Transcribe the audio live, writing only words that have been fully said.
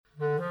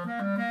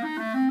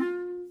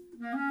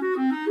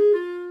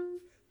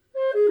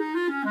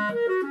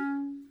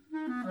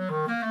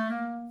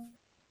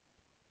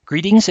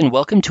Greetings and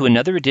welcome to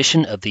another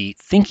edition of the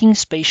Thinking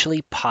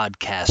Spatially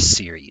podcast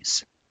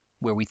series,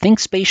 where we think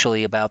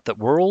spatially about the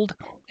world,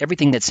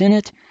 everything that's in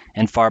it,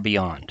 and far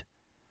beyond.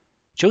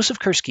 Joseph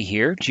Kursky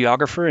here,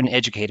 geographer and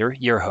educator,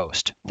 your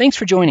host. Thanks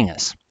for joining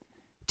us.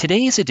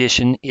 Today's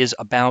edition is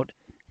about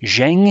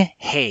Zheng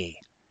He,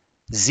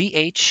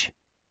 Z-H-E-N-G-H-E,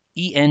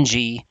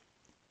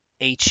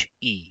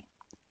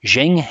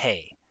 Zheng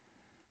He,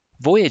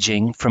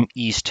 voyaging from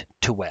east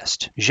to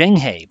west. Zheng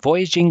He,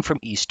 voyaging from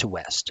east to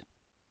west.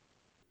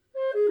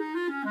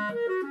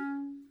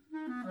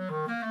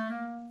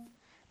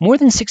 More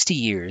than 60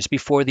 years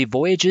before the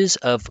voyages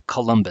of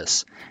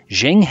Columbus,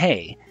 Zheng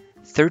He,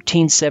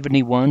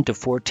 1371 to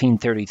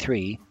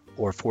 1433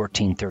 or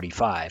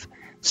 1435,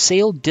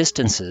 sailed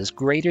distances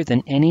greater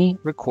than any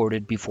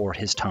recorded before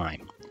his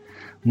time.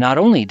 Not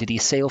only did he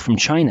sail from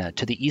China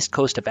to the east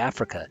coast of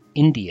Africa,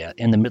 India,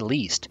 and the Middle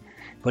East,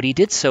 but he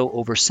did so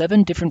over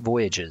 7 different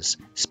voyages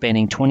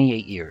spanning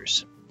 28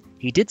 years.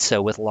 He did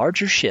so with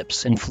larger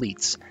ships and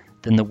fleets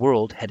than the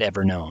world had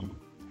ever known.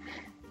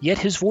 Yet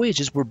his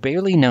voyages were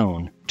barely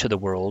known to the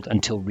world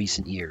until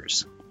recent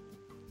years.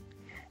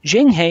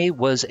 Zheng He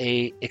was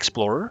an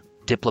explorer,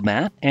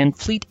 diplomat, and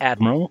fleet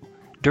admiral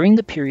during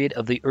the period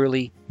of the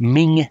early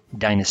Ming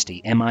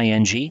Dynasty,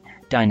 M-I-N-G,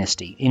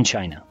 dynasty in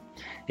China,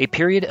 a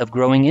period of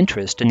growing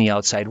interest in the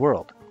outside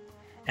world.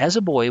 As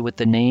a boy with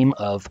the name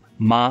of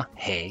Ma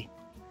He,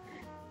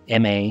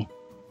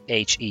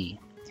 M-A-H-E,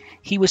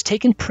 he was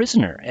taken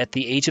prisoner at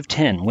the age of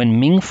 10 when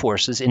Ming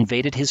forces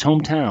invaded his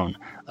hometown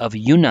of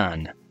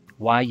Yunnan,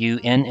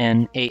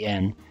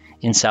 Y-U-N-N-A-N,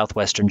 in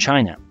southwestern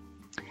China.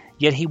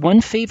 Yet he won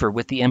favor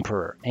with the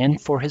emperor,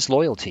 and for his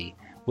loyalty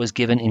was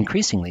given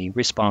increasingly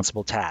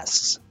responsible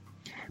tasks.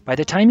 By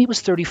the time he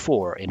was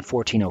 34 in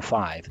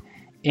 1405,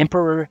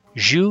 Emperor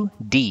Zhu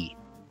Di,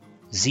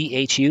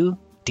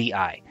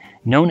 Z-H-U-D-I,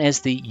 known as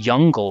the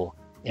Yongle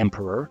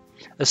Emperor,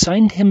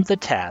 assigned him the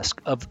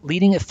task of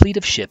leading a fleet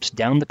of ships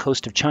down the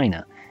coast of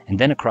China and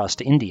then across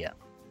to India.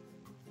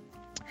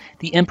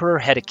 The emperor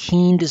had a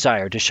keen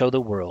desire to show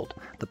the world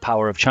the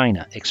power of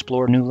China,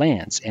 explore new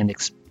lands, and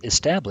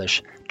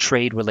establish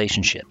trade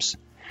relationships.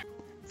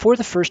 For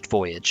the first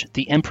voyage,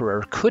 the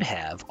emperor could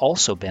have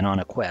also been on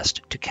a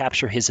quest to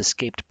capture his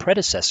escaped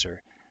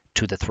predecessor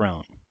to the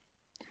throne.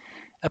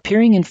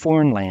 Appearing in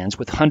foreign lands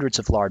with hundreds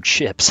of large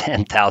ships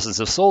and thousands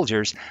of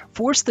soldiers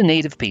forced the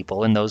native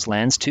people in those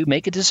lands to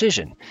make a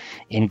decision,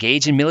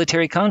 engage in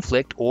military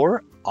conflict,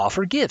 or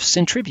offer gifts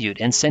and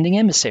tribute and sending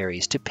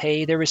emissaries to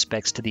pay their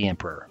respects to the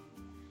emperor.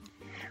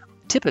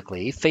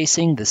 Typically,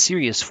 facing the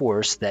serious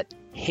force that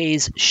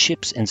He's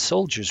ships and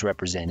soldiers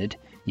represented,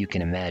 you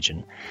can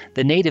imagine,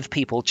 the native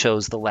people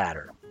chose the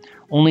latter.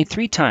 Only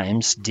 3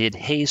 times did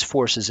He's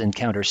forces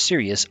encounter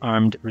serious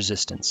armed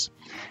resistance.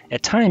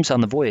 At times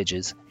on the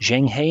voyages,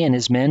 Zheng He and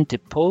his men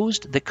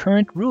deposed the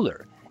current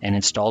ruler and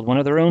installed one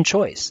of their own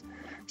choice,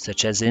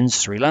 such as in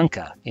Sri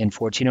Lanka in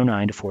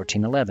 1409 to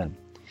 1411.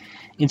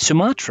 In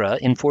Sumatra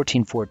in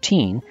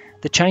 1414,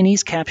 the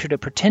Chinese captured a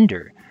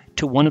pretender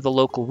to one of the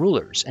local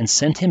rulers and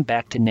sent him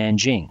back to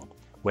Nanjing,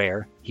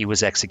 where he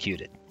was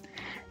executed.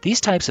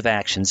 These types of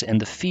actions and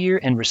the fear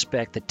and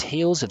respect the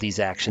tales of these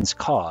actions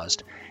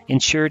caused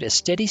ensured a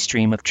steady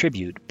stream of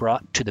tribute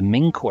brought to the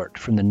Ming court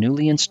from the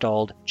newly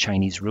installed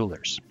Chinese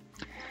rulers.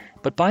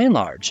 But by and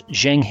large,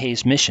 Zheng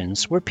He's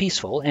missions were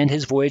peaceful, and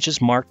his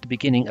voyages marked the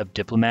beginning of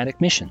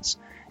diplomatic missions,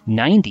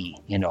 90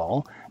 in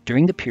all,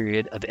 during the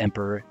period of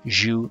Emperor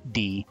Zhu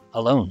Di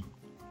alone.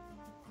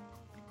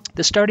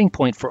 The starting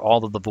point for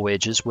all of the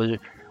voyages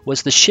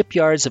was the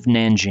shipyards of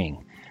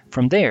Nanjing.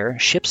 From there,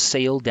 ships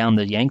sailed down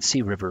the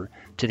Yangtze River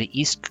to the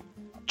East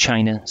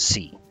China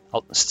Sea,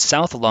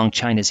 south along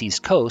China's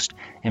east coast,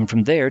 and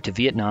from there to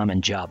Vietnam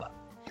and Java.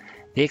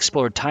 They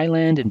explored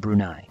Thailand and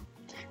Brunei.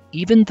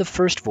 Even the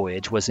first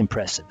voyage was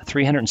impressive: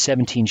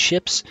 317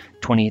 ships,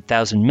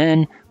 28,000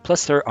 men,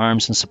 plus their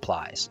arms and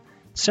supplies.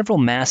 Several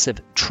massive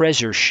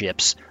treasure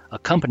ships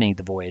accompanied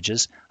the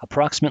voyages,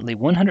 approximately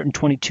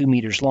 122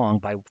 meters long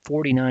by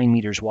 49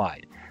 meters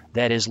wide.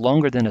 That is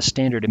longer than a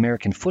standard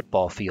American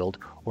football field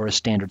or a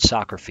standard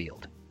soccer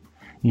field.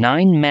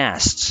 9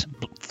 masts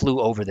flew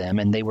over them,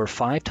 and they were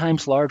 5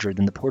 times larger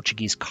than the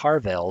Portuguese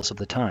caravels of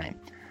the time.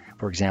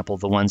 For example,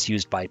 the ones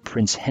used by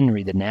Prince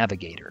Henry the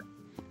Navigator.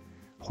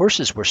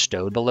 Horses were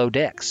stowed below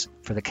decks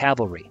for the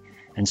cavalry,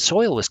 and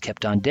soil was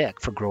kept on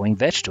deck for growing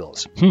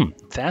vegetables.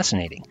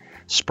 Fascinating.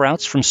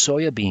 Sprouts from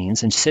soya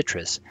beans and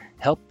citrus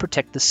helped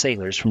protect the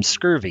sailors from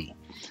scurvy.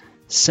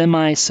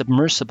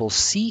 Semi-submersible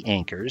sea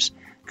anchors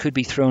could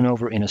be thrown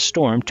over in a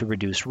storm to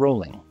reduce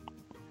rolling.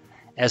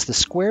 As the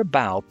square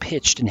bow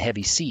pitched in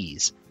heavy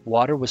seas,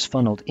 water was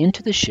funneled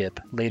into the ship,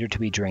 later to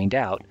be drained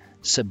out,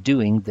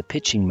 subduing the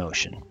pitching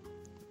motion. Can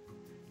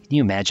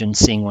you imagine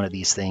seeing one of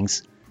these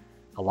things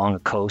along a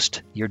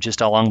coast? You're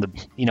just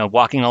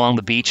walking along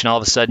the beach, and all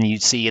of a sudden you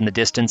see in the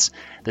distance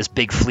this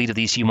big fleet of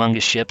these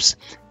humongous ships.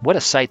 What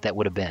a sight that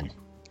would have been.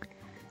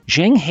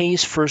 Zheng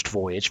He's first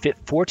voyage,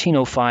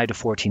 1405 to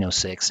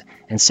 1406,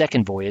 and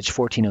second voyage,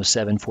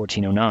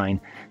 1407-1409,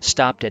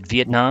 stopped at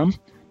Vietnam,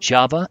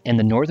 Java, and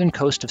the northern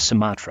coast of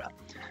Sumatra.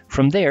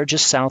 From there,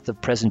 just south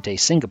of present-day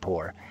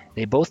Singapore,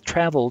 they both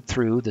traveled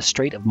through the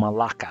Strait of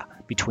Malacca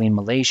between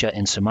Malaysia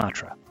and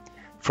Sumatra.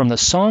 From the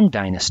Song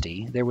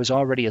dynasty, there was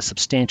already a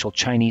substantial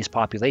Chinese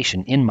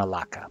population in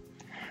Malacca.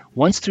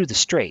 Once through the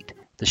strait,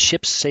 the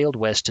ships sailed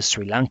west to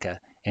Sri Lanka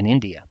and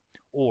India,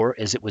 or,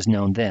 as it was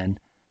known then,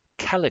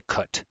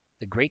 Calicut,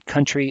 the great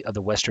country of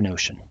the Western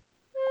Ocean.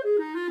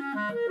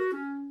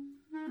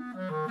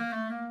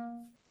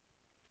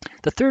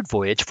 The third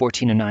voyage,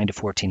 1409 to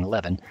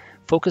 1411,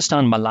 focused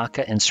on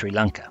Malacca and Sri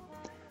Lanka.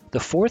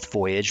 The fourth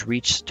voyage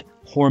reached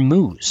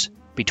Hormuz,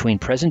 between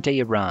present-day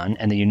Iran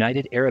and the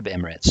United Arab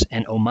Emirates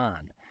and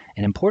Oman,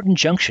 an important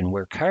junction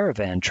where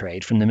caravan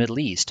trade from the Middle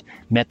East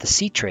met the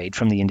sea trade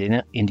from the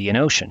Indian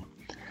Ocean.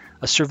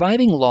 A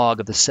surviving log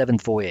of the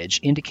seventh voyage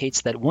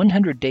indicates that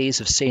 100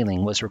 days of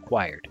sailing was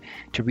required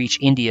to reach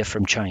India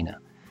from China.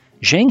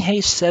 Zheng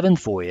He's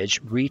seventh voyage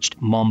reached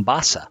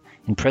Mombasa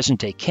in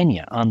present-day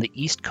Kenya on the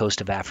east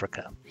coast of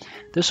Africa.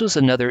 This was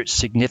another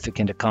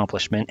significant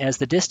accomplishment as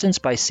the distance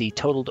by sea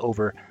totaled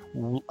over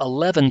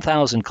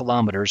 11,000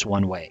 kilometers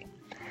one way.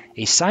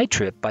 A side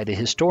trip by the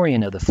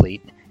historian of the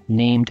fleet,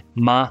 named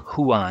Ma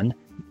Huan,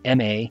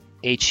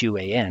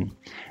 M-A-H-U-A-N,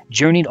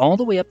 journeyed all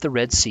the way up the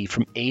Red Sea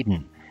from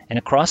Aden and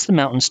across the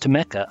mountains to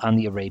Mecca on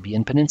the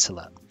Arabian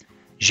Peninsula.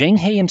 Zheng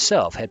He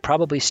himself had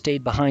probably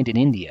stayed behind in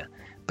India,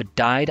 but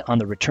died on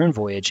the return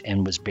voyage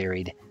and was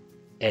buried,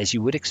 as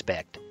you would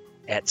expect,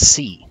 at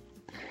sea.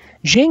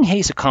 Zheng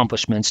He's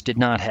accomplishments did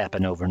not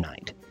happen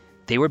overnight.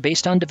 They were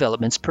based on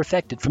developments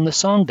perfected from the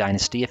Song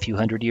dynasty a few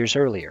hundred years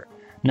earlier,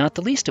 not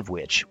the least of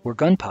which were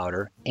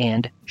gunpowder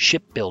and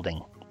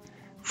shipbuilding.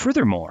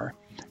 Furthermore,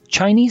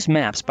 Chinese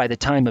maps by the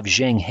time of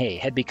Zheng He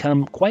had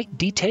become quite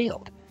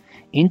detailed,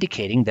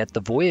 indicating that the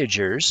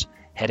voyagers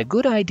had a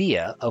good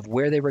idea of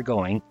where they were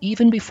going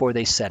even before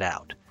they set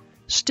out.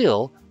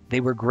 Still, they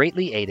were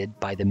greatly aided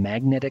by the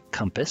magnetic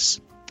compass,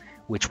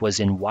 which was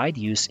in wide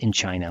use in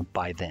China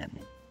by then.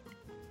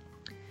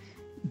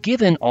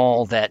 Given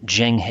all that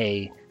Zheng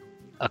He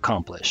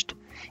accomplished,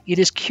 it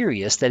is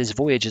curious that his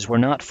voyages were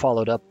not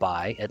followed up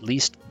by at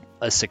least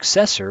a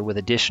successor with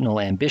additional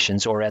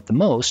ambitions or, at the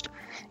most,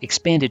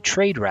 expanded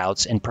trade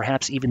routes and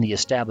perhaps even the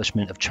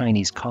establishment of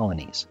Chinese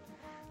colonies.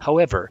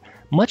 However,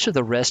 much of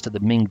the rest of the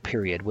Ming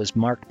period was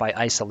marked by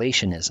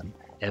isolationism,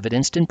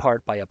 evidenced in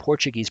part by a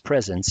Portuguese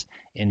presence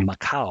in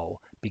Macau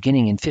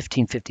beginning in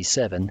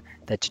 1557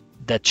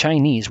 that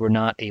Chinese were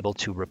not able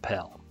to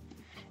repel.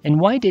 And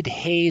why did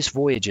He's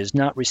voyages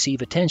not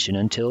receive attention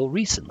until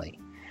recently?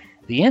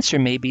 The answer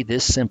may be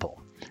this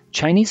simple.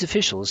 Chinese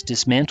officials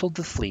dismantled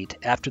the fleet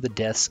after the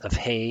deaths of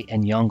He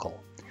and Yongle,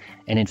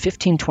 and in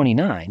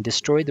 1529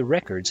 destroyed the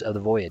records of the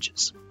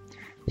voyages.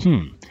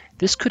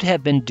 This could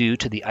have been due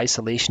to the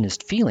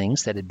isolationist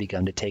feelings that had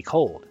begun to take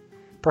hold.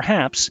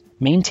 Perhaps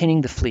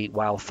maintaining the fleet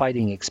while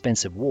fighting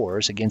expensive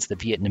wars against the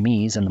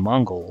Vietnamese and the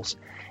Mongols,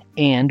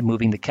 and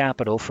moving the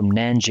capital from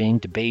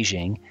Nanjing to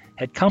Beijing,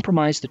 had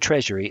compromised the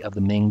treasury of the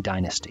Ming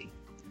dynasty.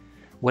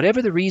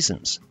 Whatever the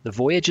reasons, the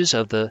voyages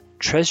of the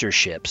treasure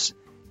ships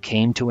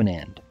came to an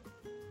end.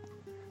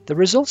 The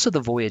results of the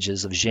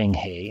voyages of Zheng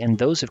He and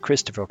those of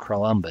Christopher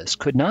Columbus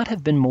could not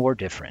have been more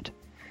different.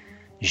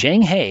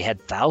 Zheng He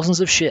had thousands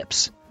of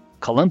ships,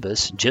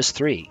 Columbus just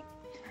 3.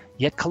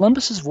 Yet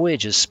Columbus's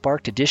voyages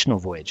sparked additional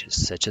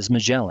voyages, such as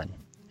Magellan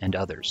and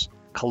others,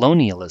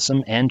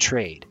 colonialism and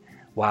trade,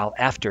 while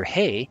after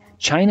He,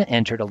 China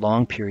entered a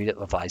long period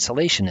of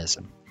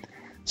isolationism.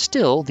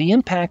 Still, the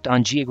impact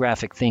on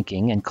geographic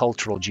thinking and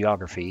cultural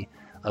geography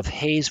of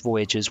He's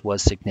voyages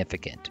was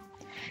significant.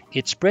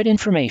 It spread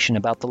information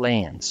about the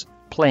lands,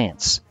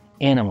 plants,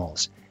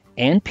 animals,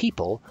 and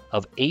people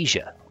of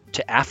Asia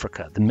to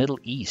Africa, the Middle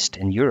East,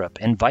 and Europe,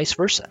 and vice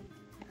versa.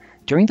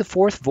 During the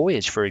fourth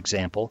voyage, for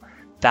example,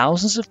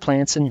 thousands of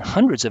plants and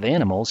hundreds of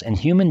animals and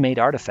human-made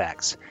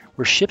artifacts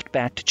were shipped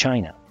back to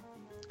China.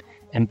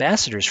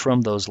 Ambassadors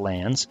from those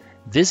lands,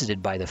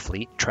 visited by the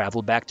fleet,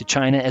 traveled back to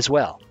China as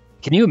well.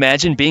 Can you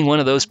imagine being one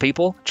of those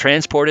people,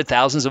 transported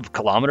thousands of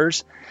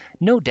kilometers?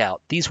 No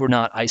doubt these were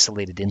not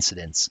isolated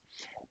incidents.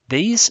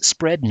 These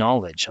spread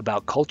knowledge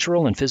about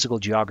cultural and physical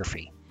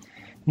geography.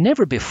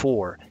 Never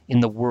before in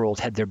the world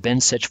had there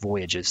been such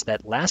voyages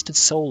that lasted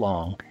so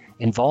long,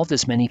 involved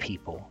as many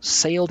people,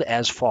 sailed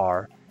as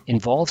far,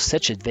 involved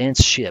such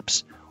advanced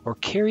ships, or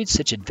carried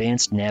such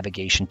advanced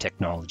navigation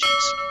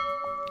technologies.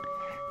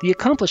 The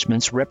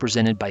accomplishments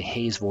represented by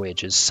He's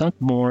voyages sunk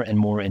more and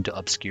more into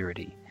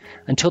obscurity,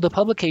 until the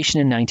publication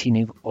in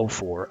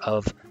 1904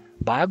 of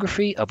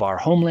Biography of Our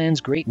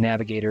Homeland's Great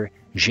Navigator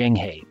Zheng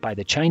He by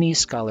the Chinese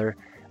scholar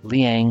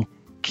Liang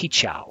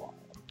Qichao,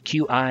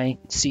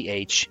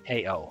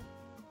 Qichao.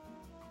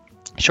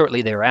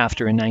 Shortly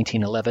thereafter, in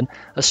 1911,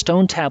 a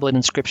stone tablet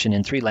inscription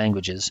in 3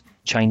 languages,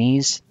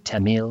 Chinese,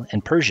 Tamil,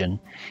 and Persian,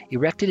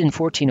 erected in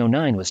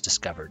 1409 was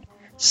discovered,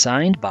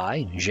 signed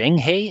by Zheng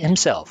He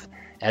himself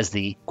as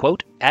the,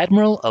 quote,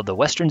 Admiral of the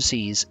Western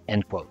Seas,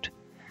 end quote.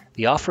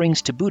 The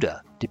offerings to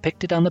Buddha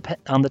depicted on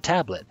the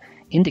tablet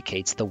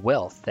indicates the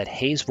wealth that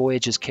Hay's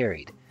voyages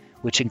carried,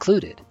 which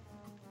included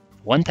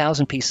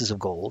 1,000 pieces of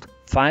gold,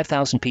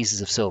 5,000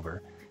 pieces of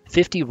silver,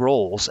 50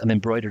 rolls of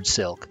embroidered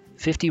silk,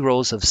 50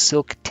 rolls of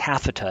silk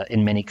taffeta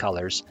in many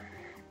colors,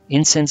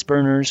 incense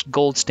burners,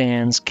 gold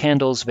stands,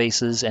 candles,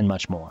 vases, and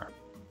much more.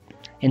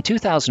 In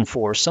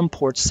 2004, some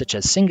ports such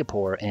as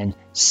Singapore and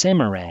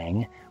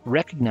Semarang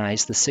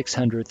recognized the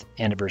 600th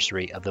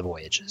anniversary of the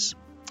voyages.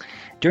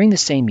 During the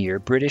same year,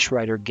 British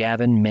writer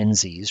Gavin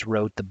Menzies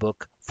wrote the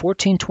book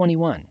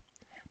 1421,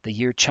 the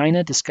year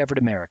China discovered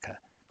America,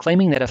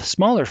 claiming that a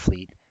smaller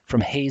fleet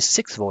from Hay's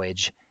sixth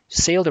voyage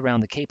sailed around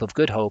the Cape of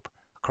Good Hope,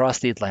 across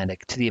the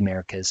Atlantic to the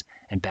Americas,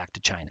 and back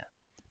to China.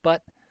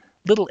 But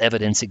little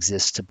evidence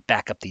exists to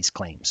back up these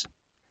claims.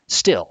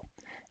 Still,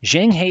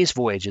 Zheng He's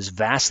voyages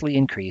vastly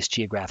increased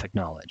geographic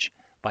knowledge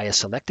by a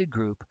selected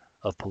group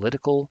of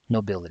political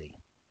nobility,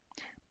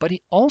 but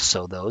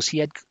also those he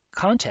had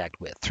contact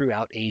with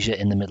throughout Asia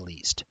and the Middle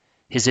East.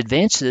 His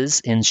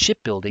advances in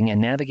shipbuilding and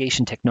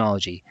navigation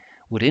technology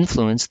would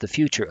influence the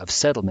future of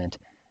settlement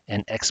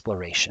and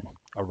exploration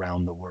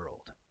around the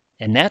world.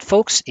 And that,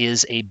 folks,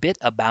 is a bit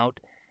about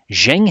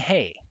Zheng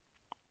He,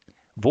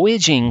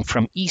 voyaging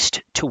from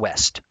east to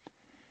west,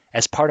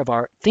 as part of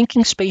our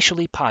Thinking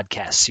Spatially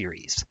podcast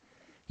series.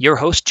 Your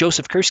host,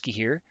 Joseph Kursky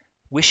here,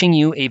 wishing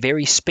you a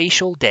very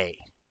spatial day.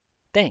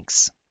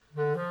 Thanks.